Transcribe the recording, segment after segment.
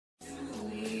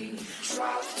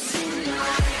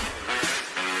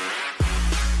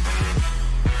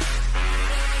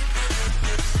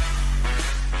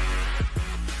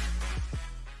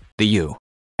The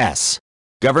U.S.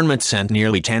 government sent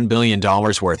nearly $10 billion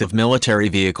worth of military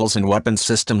vehicles and weapons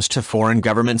systems to foreign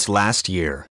governments last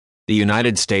year. The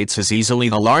United States is easily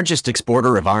the largest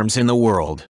exporter of arms in the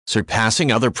world,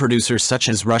 surpassing other producers such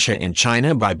as Russia and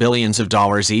China by billions of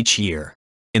dollars each year.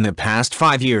 In the past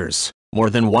 5 years, more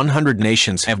than 100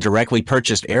 nations have directly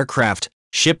purchased aircraft,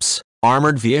 ships,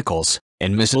 armored vehicles,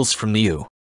 and missiles from the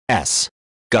U.S.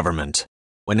 government.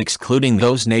 When excluding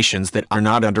those nations that are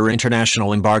not under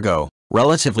international embargo,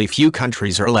 relatively few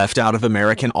countries are left out of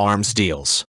American arms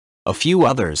deals. A few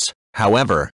others,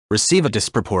 however, receive a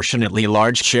disproportionately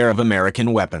large share of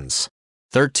American weapons.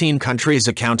 13 countries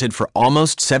accounted for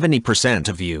almost 70%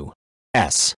 of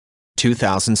U.S.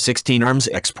 2016 arms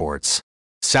exports.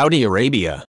 Saudi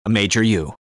Arabia, a major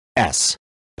U.S.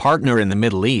 partner in the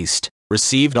Middle East,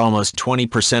 received almost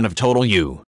 20% of total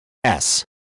U.S.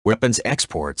 weapons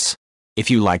exports. If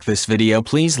you like this video,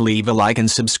 please leave a like and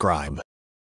subscribe.